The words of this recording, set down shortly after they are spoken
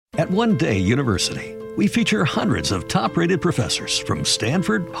At One Day University, we feature hundreds of top-rated professors from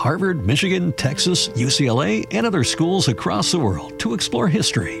Stanford, Harvard, Michigan, Texas, UCLA, and other schools across the world to explore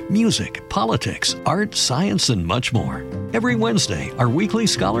history, music, politics, art, science, and much more. Every Wednesday, our weekly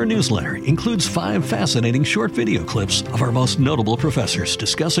scholar newsletter includes 5 fascinating short video clips of our most notable professors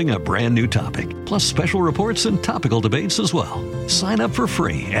discussing a brand new topic, plus special reports and topical debates as well. Sign up for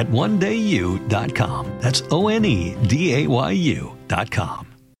free at onedayu.com. That's ONEDAYU.com.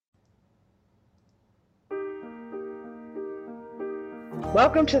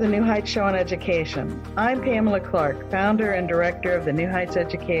 Welcome to the New Heights Show on Education. I'm Pamela Clark, founder and director of the New Heights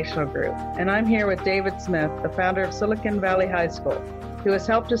Educational Group, and I'm here with David Smith, the founder of Silicon Valley High School, who has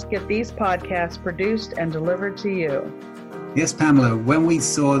helped us get these podcasts produced and delivered to you. Yes, Pamela, when we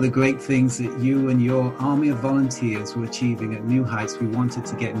saw the great things that you and your army of volunteers were achieving at New Heights, we wanted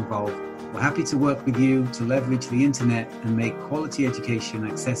to get involved. We're happy to work with you to leverage the internet and make quality education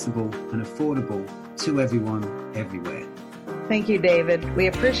accessible and affordable to everyone, everywhere. Thank you, David. We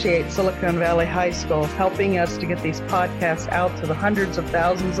appreciate Silicon Valley High School helping us to get these podcasts out to the hundreds of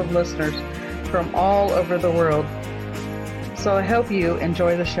thousands of listeners from all over the world. So I hope you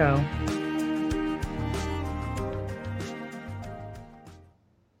enjoy the show.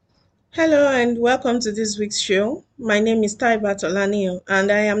 Hello and welcome to this week's show. My name is Taibat Olaniyan and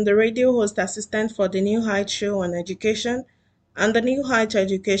I am the radio host assistant for the New Heights Show on Education and the New Heights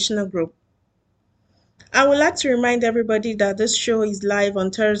Educational Group. I would like to remind everybody that this show is live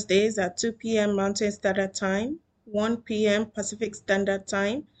on Thursdays at 2 p.m. Mountain Standard Time, 1 p.m. Pacific Standard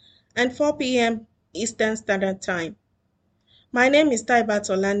Time, and 4 p.m. Eastern Standard Time. My name is Taibat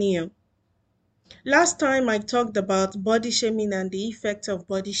Olaniyan. Last time I talked about body shaming and the effect of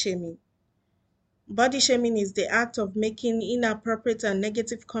body shaming. Body shaming is the act of making inappropriate and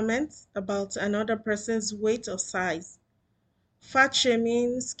negative comments about another person's weight or size. Fat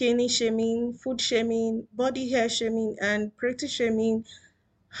shaming, skinny shaming, food shaming, body hair shaming, and pretty shaming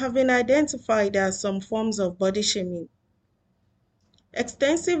have been identified as some forms of body shaming.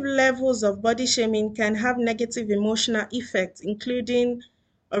 Extensive levels of body shaming can have negative emotional effects, including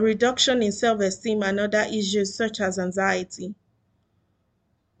a reduction in self-esteem and other issues such as anxiety.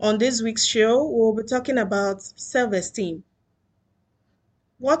 On this week's show, we'll be talking about self-esteem.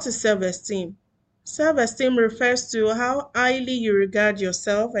 What is self-esteem? Self-esteem refers to how highly you regard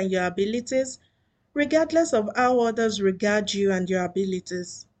yourself and your abilities, regardless of how others regard you and your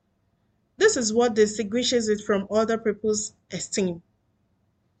abilities. This is what distinguishes it from other people's esteem.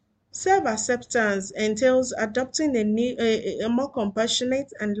 Self-acceptance entails adopting a more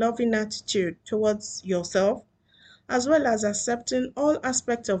compassionate and loving attitude towards yourself, as well as accepting all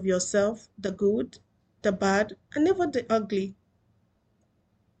aspects of yourself, the good, the bad, and even the ugly.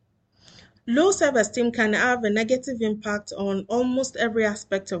 Low self-esteem can have a negative impact on almost every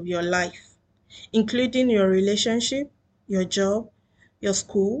aspect of your life, including your relationship, your job, your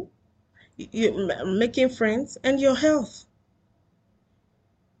school, making friends, and your health.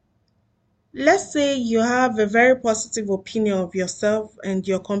 Let's say you have a very positive opinion of yourself and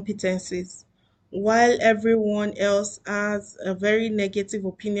your competencies, while everyone else has a very negative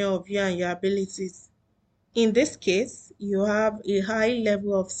opinion of you and your abilities. In this case, you have a high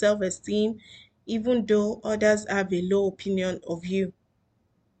level of self-esteem, even though others have a low opinion of you.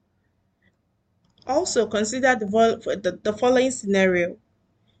 Also, consider the following scenario.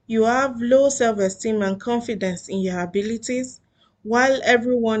 You have low self-esteem and confidence in your abilities, while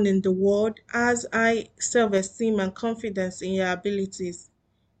everyone in the world has high self-esteem and confidence in your abilities.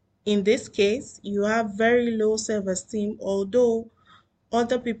 In this case, you have very low self-esteem, although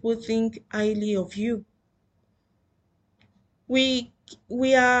other people think highly of you. We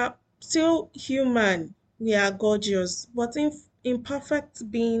are still human, we are gorgeous, but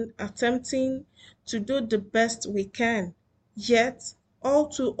imperfect being attempting to do the best we can. Yet, all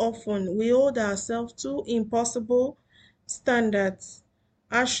too often, we hold ourselves to impossible standards,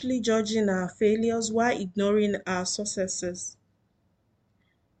 harshly judging our failures while ignoring our successes.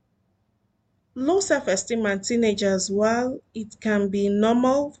 Low self-esteem and teenagers, while it can be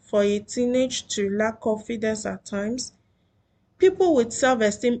normal for a teenager to lack confidence at times, people with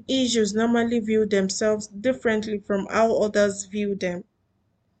self-esteem issues normally view themselves differently from how others view them.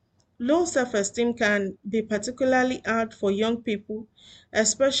 Low self-esteem can be particularly hard for young people,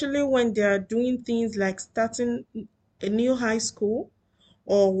 especially when they are doing things like starting a new high school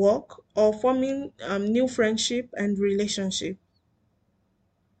or work or forming new friendship and relationship.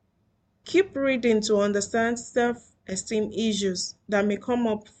 Keep reading to understand self-esteem issues that may come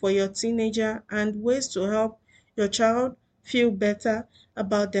up for your teenager and ways to help your child feel better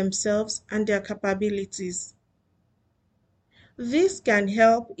about themselves and their capabilities. This can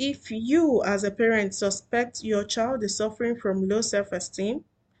help if you, as a parent, suspect your child is suffering from low self-esteem,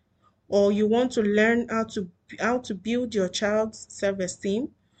 or you want to learn how to build your child's self-esteem,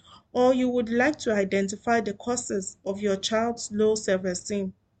 or you would like to identify the causes of your child's low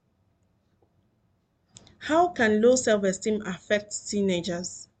self-esteem. How can low self-esteem affect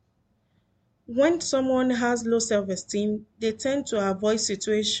teenagers? When someone has low self-esteem, they tend to avoid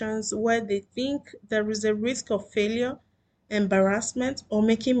situations where they think there is a risk of failure, embarrassment, or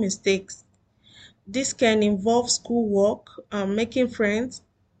making mistakes. This can involve schoolwork, making friends,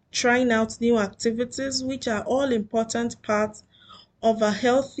 trying out new activities, which are all important parts of a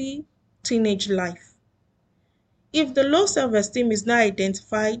healthy teenage life. If the low self esteem is not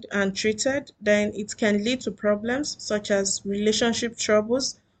identified and treated, then it can lead to problems such as relationship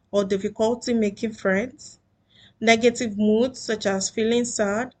troubles or difficulty making friends, negative moods such as feeling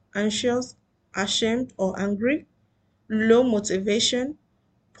sad, anxious, ashamed, or angry, low motivation,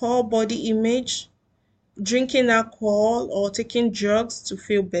 poor body image, drinking alcohol, or taking drugs to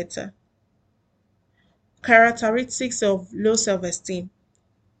feel better. Characteristics of low self esteem.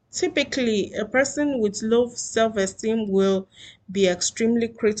 Typically, a person with low self esteem will be extremely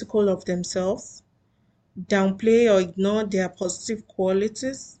critical of themselves, downplay or ignore their positive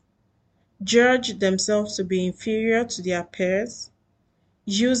qualities, judge themselves to be inferior to their peers,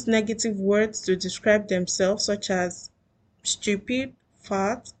 use negative words to describe themselves, such as stupid,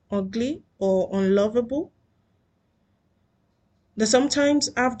 fat, ugly, or unlovable. They sometimes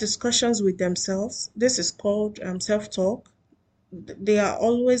have discussions with themselves. This is called self talk. They are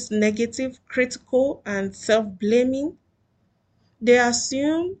always negative, critical, and self blaming. They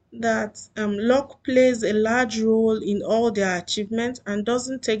assume that luck plays a large role in all their achievements and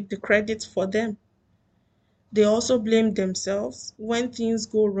doesn't take the credit for them. They also blame themselves when things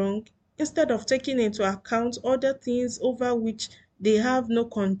go wrong instead of taking into account other things over which they have no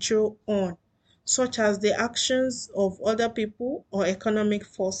control on, such as the actions of other people or economic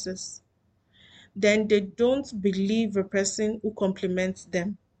forces. Then they don't believe a person who compliments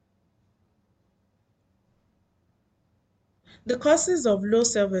them. The causes of low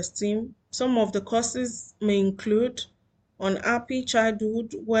self esteem, some of the causes may include unhappy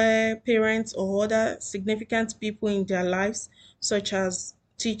childhood where parents or other significant people in their lives, such as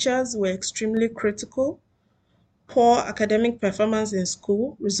teachers, were extremely critical, poor academic performance in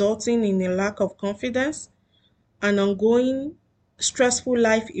school, resulting in a lack of confidence, and ongoing stressful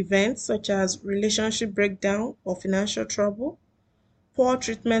life events such as relationship breakdown or financial trouble, poor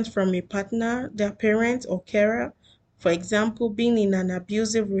treatment from a partner, their parent, or carer, for example, being in an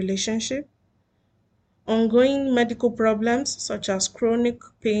abusive relationship, ongoing medical problems such as chronic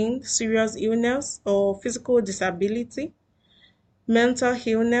pain, serious illness, or physical disability, mental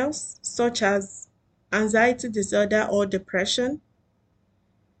illness such as anxiety disorder or depression,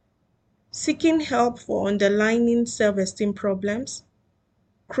 seeking help for underlying self esteem problems.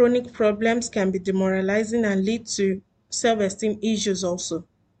 Chronic problems can be demoralizing and lead to self esteem issues also.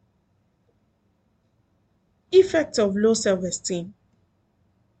 Effect of low self esteem.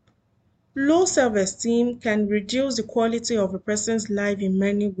 Low self esteem can reduce the quality of a person's life in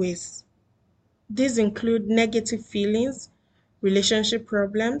many ways. These include negative feelings, relationship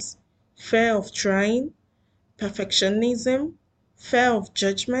problems, fear of trying, perfectionism, fear of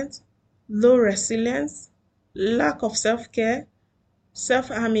judgment, low resilience, lack of self care, self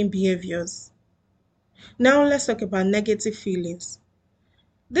harming behaviors. Now let's talk about negative feelings.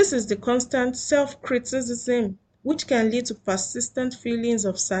 This is the constant self criticism, which can lead to persistent feelings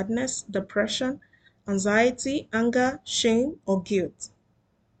of sadness, depression, anxiety, anger, shame, or guilt.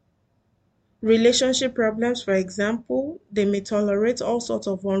 Relationship problems, for example, they may tolerate all sorts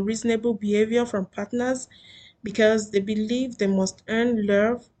of unreasonable behavior from partners because they believe they must earn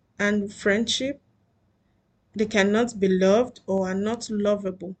love and friendship. They cannot be loved or are not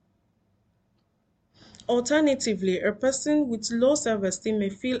lovable. Alternatively, a person with low self esteem may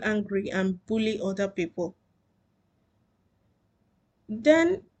feel angry and bully other people.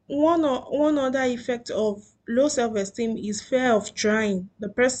 Then, one other effect of low self esteem is fear of trying. The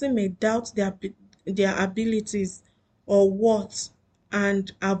person may doubt their abilities or worth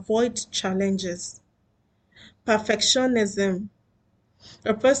and avoid challenges. Perfectionism.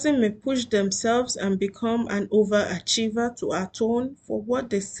 A person may push themselves and become an overachiever to atone for what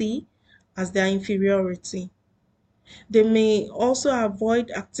they see as their inferiority. They may also avoid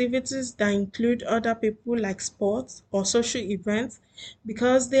activities that include other people like sports or social events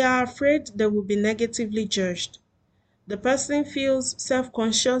because they are afraid they will be negatively judged. The person feels self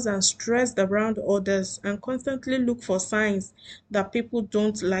conscious and stressed around others and constantly look for signs that people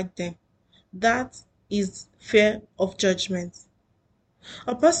don't like them. That is fear of judgment.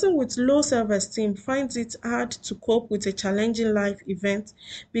 A person with low self-esteem finds it hard to cope with a challenging life event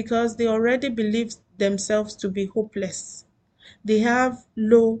because they already believe themselves to be hopeless. They have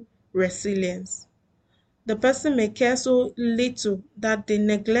low resilience. The person may care so little that they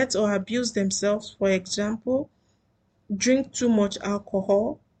neglect or abuse themselves, for example, drink too much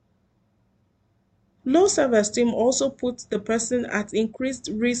alcohol. Low self-esteem also puts the person at increased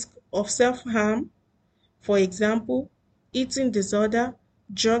risk of self-harm, for example, eating disorder,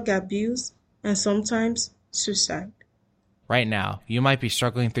 drug abuse, and sometimes suicide. Right now, you might be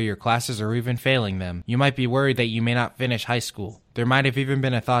struggling through your classes or even failing them. You might be worried that you may not finish high school. There might have even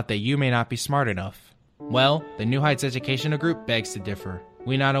been a thought that you may not be smart enough. Well, the New Heights Educational Group begs to differ.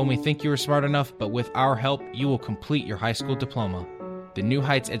 We not only think you are smart enough, but with our help, you will complete your high school diploma. The New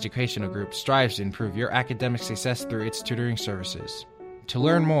Heights Educational Group strives to improve your academic success through its tutoring services. To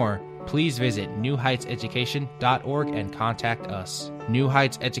learn more, please visit newheightseducation.org and contact us. New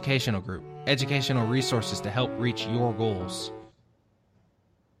Heights Educational Group, educational resources to help reach your goals.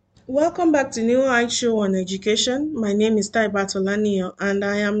 Welcome back to New Heights Show on Education. My name is Taibat Olaniyan, and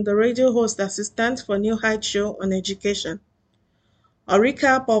I am the radio host assistant for New Heights Show on Education. A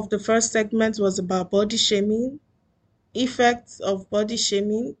recap of the first segment was about body shaming, effects of body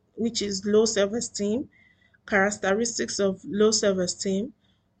shaming, which is low self-esteem, characteristics of low self-esteem,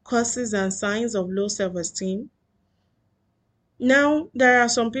 causes and signs of low self-esteem. Now, there are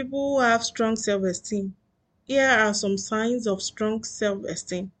some people who have strong self-esteem. Here are some signs of strong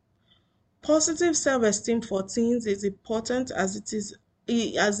self-esteem. Positive self-esteem for teens is important as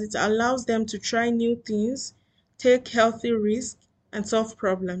it allows them to try new things, take healthy risks, and solve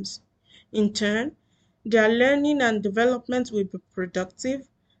problems. In turn, their learning and development will be productive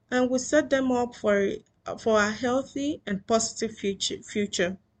and will set them up for a healthy and positive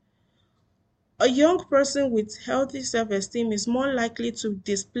future. A young person with healthy self-esteem is more likely to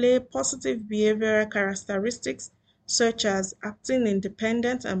display positive behavioral characteristics such as acting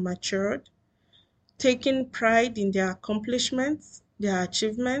independent and matured, taking pride in their accomplishments, their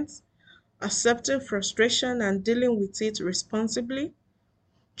achievements, accepting frustration and dealing with it responsibly,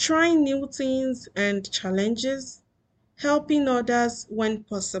 trying new things and challenges, helping others when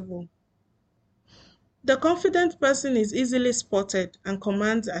possible. The confident person is easily spotted and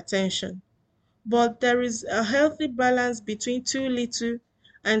commands attention, but there is a healthy balance between too little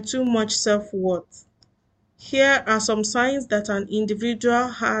and too much self-worth. Here are some signs that an individual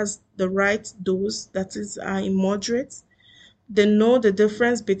has the right dose, that is, are in moderate. They know the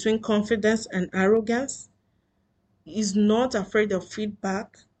difference between confidence and arrogance, is not afraid of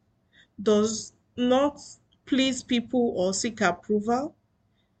feedback, does not please people or seek approval.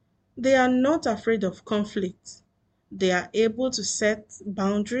 They are not afraid of conflict. They are able to set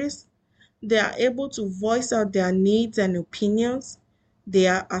boundaries. They are able to voice out their needs and opinions. They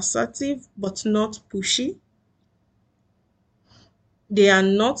are assertive but not pushy. They are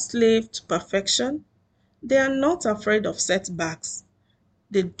not slave to perfection. They are not afraid of setbacks.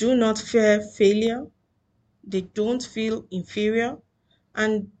 They do not fear failure. They don't feel inferior.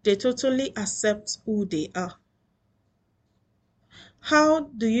 And they totally accept who they are. How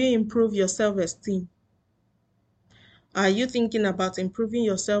do you improve your self-esteem? Are you thinking about improving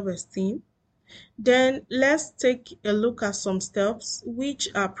your self-esteem? Then let's take a look at some steps which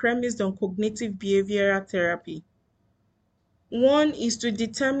are premised on cognitive behavioral therapy. One is to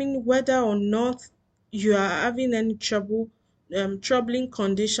determine whether or not you are having any troubling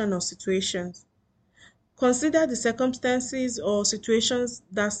condition or situations. Consider the circumstances or situations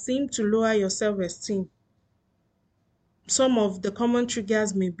that seem to lower your self-esteem. Some of the common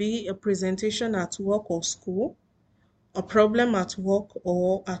triggers may be a presentation at work or school, a problem at work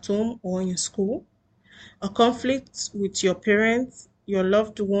or at home or in school, a conflict with your parents, your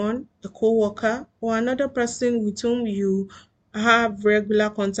loved one, a co-worker, or another person with whom you have regular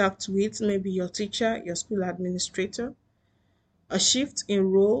contact with, maybe your teacher, your school administrator, a shift in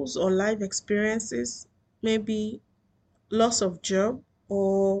roles or life experiences, maybe loss of job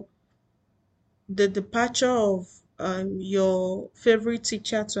or the departure of your favorite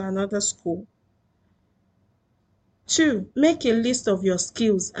teacher to another school. 2. Make a list of your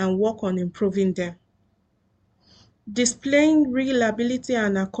skills and work on improving them. Displaying real ability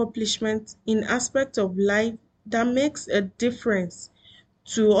and accomplishment in aspects of life that makes a difference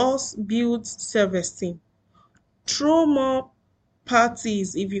to us builds self-esteem. Throw more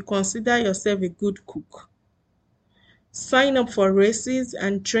parties if you consider yourself a good cook. Sign up for races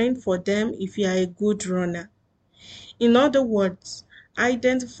and train for them if you are a good runner. In other words,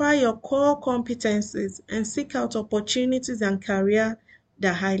 identify your core competencies and seek out opportunities and career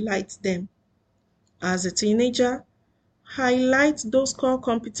that highlight them. As a teenager, Highlight those core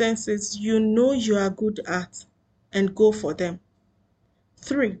competencies you know you are good at and go for them.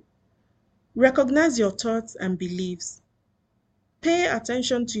 3. Recognize your thoughts and beliefs. Pay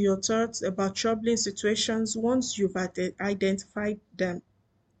attention to your thoughts about troubling situations once you've identified them.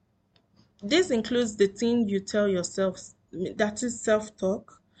 This includes the thing you tell yourself, that is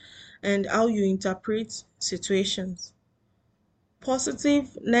self-talk, and how you interpret situations.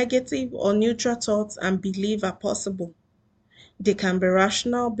 Positive, negative, or neutral thoughts and beliefs are possible. They can be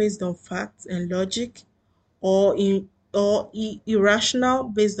rational based on facts and logic, or irrational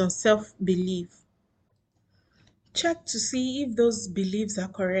based on self-belief. Check to see if those beliefs are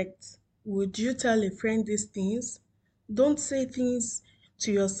correct. Would you tell a friend these things? Don't say things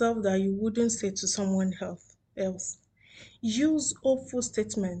to yourself that you wouldn't say to someone else. Use hopeful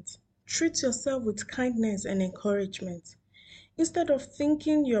statements. Treat yourself with kindness and encouragement. Instead of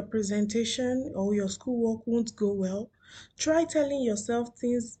thinking your presentation or your schoolwork won't go well, try telling yourself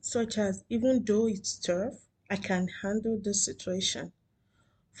things such as, even though it's tough, I can handle this situation.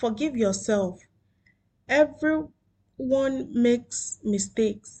 Forgive yourself. Everyone makes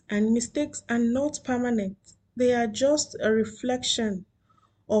mistakes, and mistakes are not permanent. They are just a reflection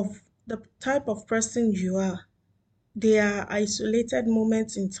of the type of person you are. They are isolated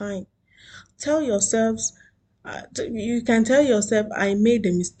moments in time. Tell yourselves, you can tell yourself, I made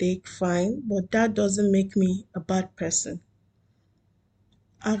a mistake, fine, but that doesn't make me a bad person.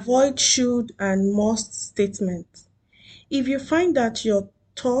 Avoid should and must statements. If you find that your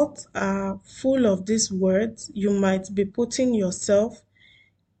thoughts are full of these words, you might be putting yourself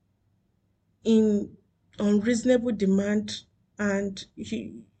in unreasonable demand and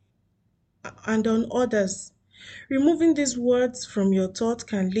on others. Removing these words from your thought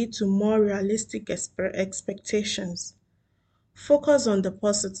can lead to more realistic expectations. Focus on the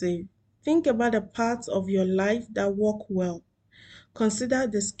positive. Think about the parts of your life that work well. Consider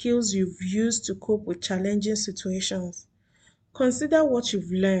the skills you've used to cope with challenging situations. Consider what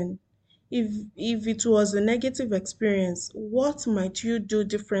you've learned. If it was a negative experience, what might you do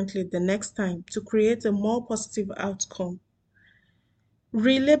differently the next time to create a more positive outcome?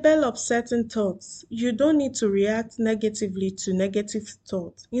 Relabel upsetting thoughts. You don't need to react negatively to negative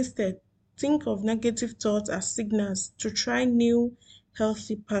thoughts. Instead, think of negative thoughts as signals to try new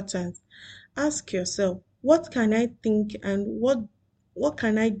healthy patterns. Ask yourself, what can I think and what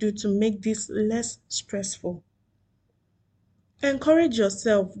can I do to make this less stressful? Encourage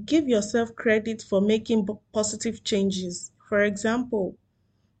yourself. Give yourself credit for making positive changes. For example,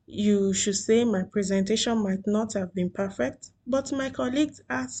 you should say, my presentation might not have been perfect, but my colleagues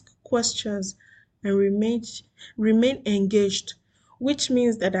ask questions and remain engaged, which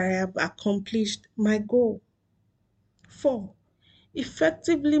means that I have accomplished my goal. 4.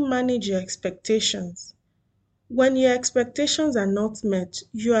 Effectively manage your expectations. When your expectations are not met,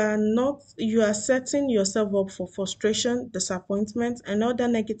 you are setting yourself up for frustration, disappointment, and other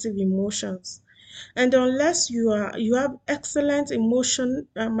negative emotions. And unless you have excellent emotion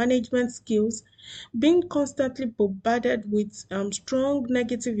management skills, being constantly bombarded with strong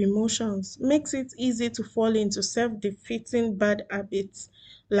negative emotions makes it easy to fall into self-defeating bad habits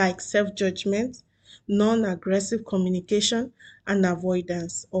like self-judgment, non-aggressive communication, and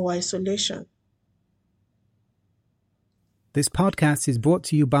avoidance or isolation. This podcast is brought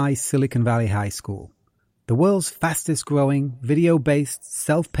to you by Silicon Valley High School, the world's fastest growing, video-based,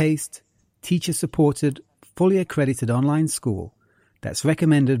 self-paced, teacher-supported, fully accredited online school that's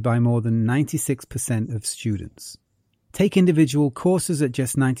recommended by more than 96% of students. Take individual courses at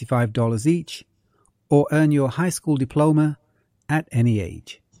just $95 each, or earn your high school diploma at any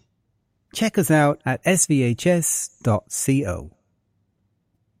age. Check us out at svhs.co.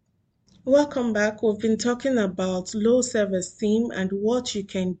 Welcome back. We've been talking about low self-esteem and what you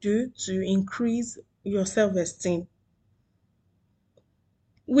can do to increase your self-esteem.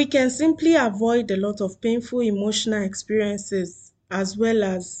 We can simply avoid a lot of painful emotional experiences as well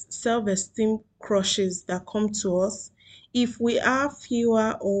as self-esteem crushes that come to us if we have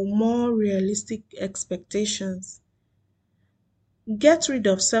fewer or more realistic expectations. Get rid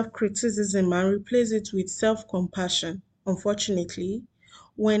of self-criticism and replace it with self-compassion. Unfortunately,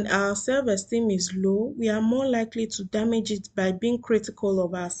 when our self-esteem is low, we are more likely to damage it by being critical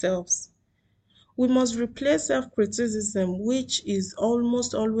of ourselves. We must replace self-criticism, which is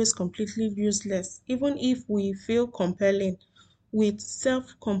almost always completely useless, even if we feel compelling, with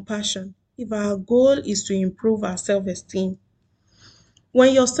self-compassion if our goal is to improve our self-esteem.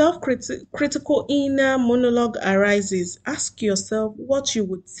 When your self-critical inner monologue arises, ask yourself what you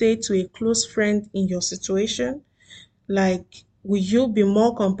would say to a close friend in your situation. Like, will you be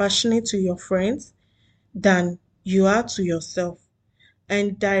more compassionate to your friends than you are to yourself,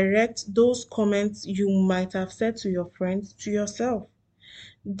 and direct those comments you might have said to your friends to yourself.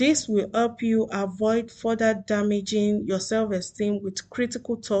 This will help you avoid further damaging your self-esteem with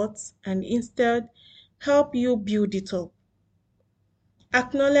critical thoughts and instead help you build it up.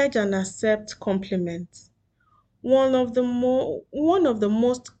 Acknowledge and accept compliments. One of the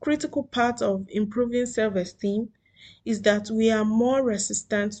most critical parts of improving self-esteem is that we are more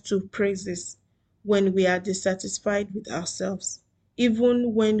resistant to praises when we are dissatisfied with ourselves,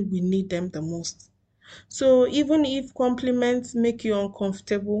 even when we need them the most. So even if compliments make you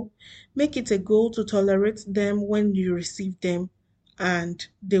uncomfortable, make it a goal to tolerate them when you receive them, and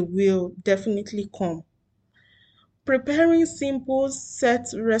they will definitely come. Preparing simple set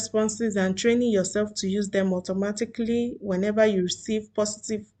responses and training yourself to use them automatically whenever you receive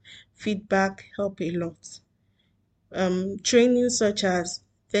positive feedback help a lot. Training such as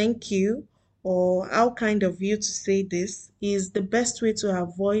thank you or how kind of you to say this is the best way to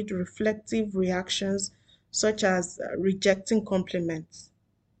avoid reflective reactions such as rejecting compliments.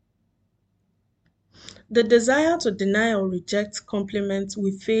 The desire to deny or reject compliments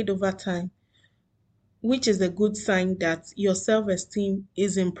will fade over time, which is a good sign that your self-esteem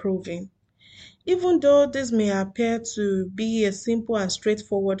is improving. Even though this may appear to be a simple and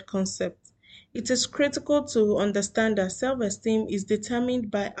straightforward concept, it is critical to understand that self-esteem is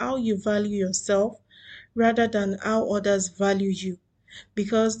determined by how you value yourself rather than how others value you,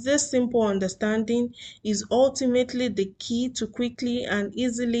 because this simple understanding is ultimately the key to quickly and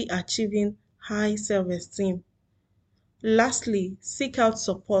easily achieving high self-esteem. Lastly, seek out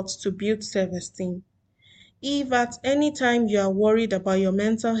support to build self-esteem. If at any time you are worried about your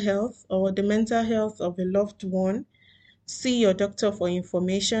mental health or the mental health of a loved one, see your doctor for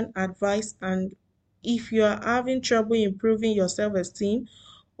information, advice, and if you are having trouble improving your self-esteem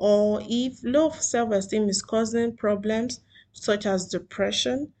or if low self-esteem is causing problems such as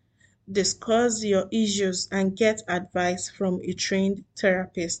depression, discuss your issues and get advice from a trained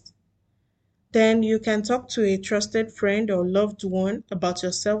therapist. Then you can talk to a trusted friend or loved one about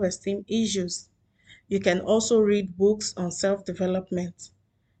your self-esteem issues. You can also read books on self-development.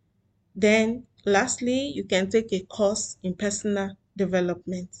 Then, lastly, you can take a course in personal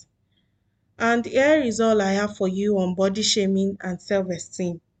development. And here is all I have for you on body shaming and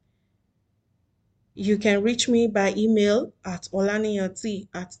self-esteem. You can reach me by email at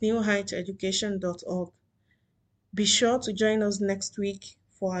olaniyan@newheighteducation.org. Be sure to join us next week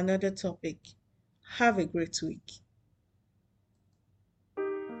for another topic. Have a great week.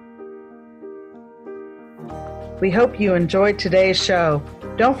 We hope you enjoyed today's show.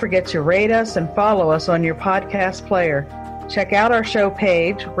 Don't forget to rate us and follow us on your podcast player. Check out our show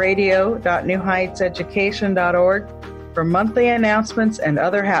page, radio.newheightseducation.org, for monthly announcements and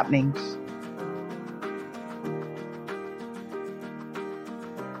other happenings.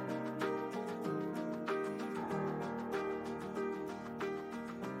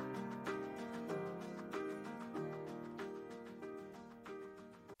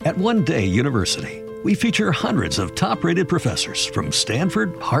 At One Day University, we feature hundreds of top-rated professors from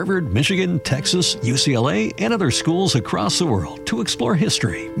Stanford, Harvard, Michigan, Texas, UCLA, and other schools across the world to explore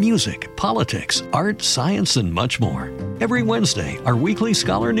history, music, politics, art, science, and much more. Every Wednesday, our weekly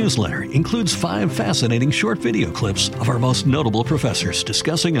scholar newsletter includes 5 fascinating short video clips of our most notable professors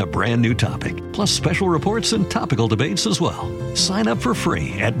discussing a brand new topic, plus special reports and topical debates as well. Sign up for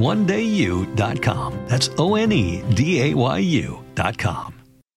free at onedayu.com. That's ONEDAYU.com.